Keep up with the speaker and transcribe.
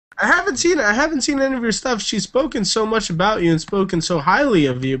I haven't seen any of your stuff. She's spoken so much about you and spoken so highly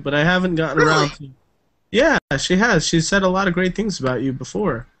of you, but I haven't gotten Really? around to. Yeah, she has. She's said a lot of great things about you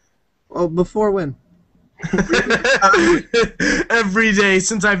before. Oh, before when? Every day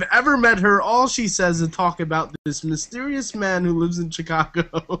since I've ever met her, all she says is talk about this mysterious man who lives in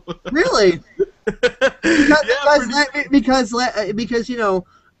Chicago. Really? Yeah, Because you know,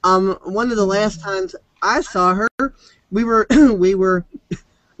 one of the last times I saw her, we were we were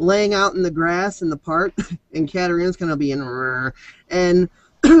laying out in the grass in the park, and Katarina's gonna be in, and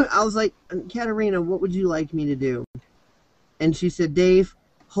I was like, Katarina, what would you like me to do? And she said, Dave,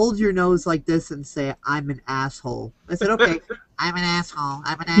 hold your nose like this and say, I'm an asshole. I said, okay, I'm an asshole,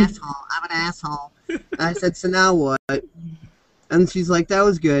 I'm an asshole, I'm an asshole. And I said, so now what? And she's like, that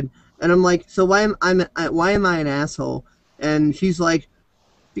was good. And I'm like, so why am I an asshole? And she's like,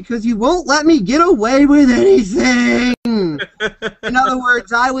 because you won't let me get away with anything. In other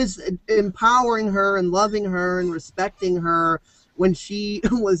words, I was empowering her and loving her and respecting her when she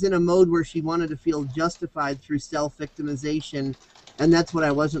was in a mode where she wanted to feel justified through self-victimization. And that's what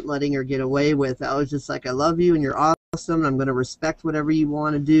I wasn't letting her get away with. I was just like, I love you and you're awesome. And I'm going to respect whatever you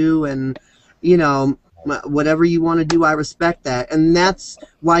want to do. And, you know, whatever you want to do, I respect that. And that's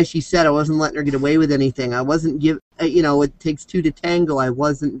why she said I wasn't letting her get away with anything. I wasn't you know, it takes two to tango. I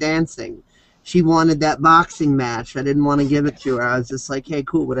wasn't dancing. She wanted that boxing match. I didn't want to give it to her. I was just like, hey,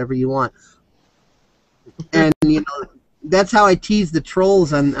 cool, whatever you want. And, you know, that's how I tease the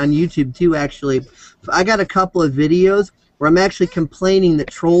trolls on YouTube, too, actually. I got a couple of videos where I'm actually complaining that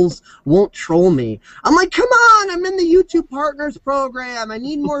trolls won't troll me. I'm like, come on, I'm in the YouTube Partners program. I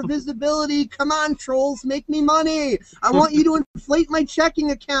need more visibility. Come on, trolls, make me money. I want you to inflate my checking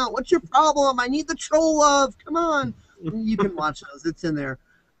account. What's your problem? I need the troll love. Come on. You can watch those. It's in there.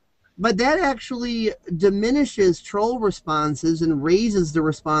 But that actually diminishes troll responses and raises the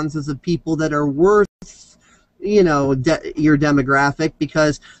responses of people that are worth, you know, your demographic,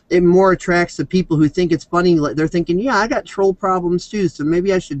 because it more attracts the people who think it's funny. They're thinking, yeah, I got troll problems too, so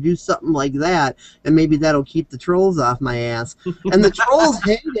maybe I should do something like that, and maybe that'll keep the trolls off my ass. And the trolls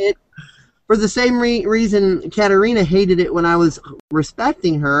hate it for the same reason Katarina hated it when I was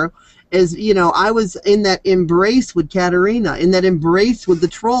respecting her. Is, you know, I was in that embrace with Katarina, in that embrace with the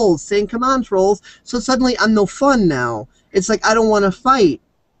trolls, saying, come on, trolls. So suddenly I'm no fun now. It's like, I don't want to fight.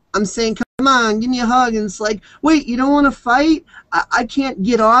 I'm saying, come on, give me a hug. And it's like, wait, you don't want to fight? I can't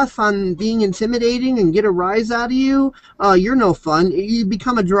get off on being intimidating and get a rise out of you? You're no fun. You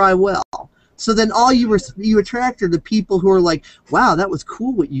become a dry well. So then all you attract are the people who are like, wow, that was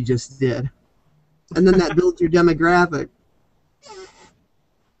cool what you just did. And then that builds your demographic.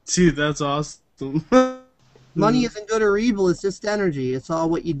 Dude, that's awesome. Money isn't good or evil. It's just energy. It's all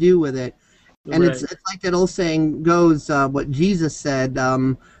what you do with it. And Right. it's like that old saying goes, what Jesus said,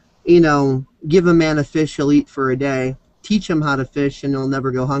 you know, give a man a fish, he'll eat for a day. Teach him how to fish, and he'll never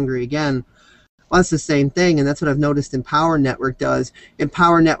go hungry again. Well, that's the same thing, and that's what I've noticed Empower Network does.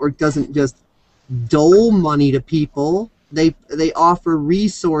 Empower Network doesn't just dole money to people. They offer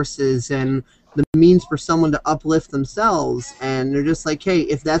resources and the means for someone to uplift themselves. And they're just like, hey,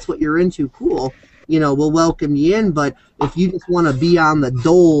 if that's what you're into, cool. You know, we'll welcome you in. But if you just want to be on the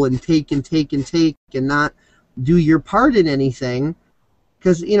dole and take and take and take and not do your part in anything,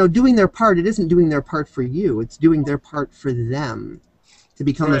 because, you know, doing their part, it isn't doing their part for you. It's doing their part for them to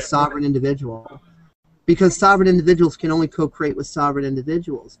become a sovereign individual. Because sovereign individuals can only co-create with sovereign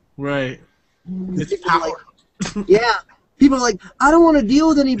individuals. Right. It's power. Like, yeah. People are like, I don't want to deal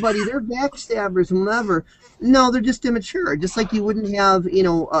with anybody. They're backstabbers and whatever. No, they're just immature. Just like you wouldn't have, you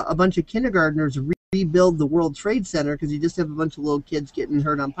know, a bunch of kindergartners rebuild the World Trade Center because you just have a bunch of little kids getting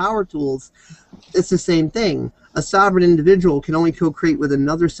hurt on power tools. It's the same thing. A sovereign individual can only co-create with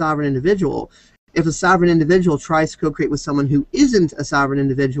another sovereign individual. If a sovereign individual tries to co-create with someone who isn't a sovereign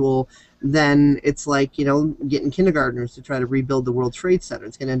individual, then it's like, you know, getting kindergartners to try to rebuild the World Trade Center.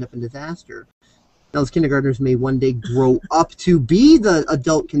 It's going to end up in disaster. Now, those kindergartners may one day grow up to be the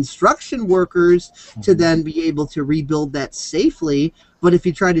adult construction workers to then be able to rebuild that safely. But if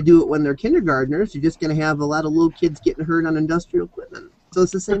you try to do it when they're kindergartners, you're just going to have a lot of little kids getting hurt on industrial equipment. So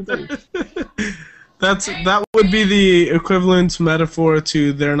it's the same thing. That would be the equivalent metaphor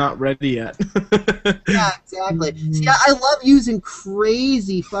to they're not ready yet. Yeah, exactly. See, I love using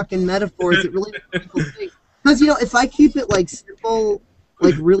crazy fucking metaphors that really make people think. Because, you know, if I keep it, like, simple,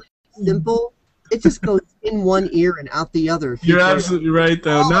 like, really simple, it just goes in one ear and out the other. You're absolutely right,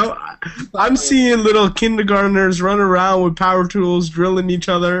 though. Now, I'm seeing little kindergartners run around with power tools, drilling each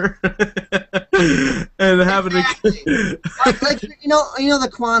other, and having like you know the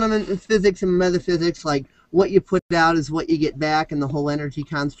quantum and physics and metaphysics, like what you put out is what you get back, and the whole energy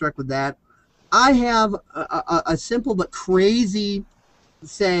construct with that. I have a simple but crazy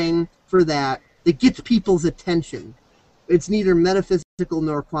saying for that gets people's attention. It's neither metaphysical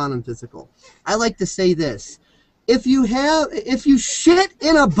nor quantum physical. I like to say this. If you shit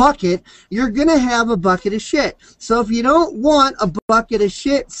in a bucket, you're going to have a bucket of shit. So if you don't want a bucket of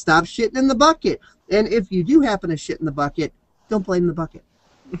shit, stop shitting in the bucket. And if you do happen to shit in the bucket, don't blame the bucket.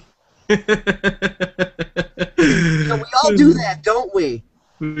 We all do that, don't we?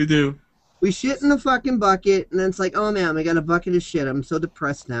 We do. We shit in the fucking bucket, and then it's like, oh man, I got a bucket of shit. I'm so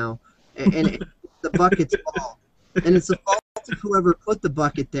depressed now. And it's the bucket's fault. And it's the fault of whoever put the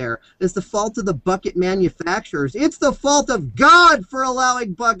bucket there. It's the fault of the bucket manufacturers. It's the fault of God for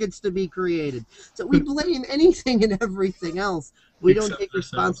allowing buckets to be created. So we blame anything and everything else. We don't take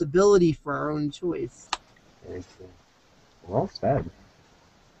responsibility for our own choice. Very true. Well said.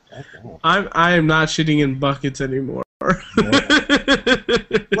 I am not shitting in buckets anymore. Well,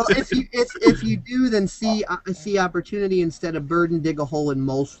 if you do, then see opportunity instead of burden. Dig a hole and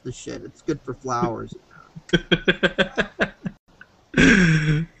mulch the shit. It's good for flowers. Very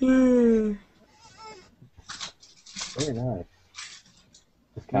nice.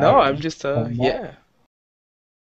 No, I'm just yeah.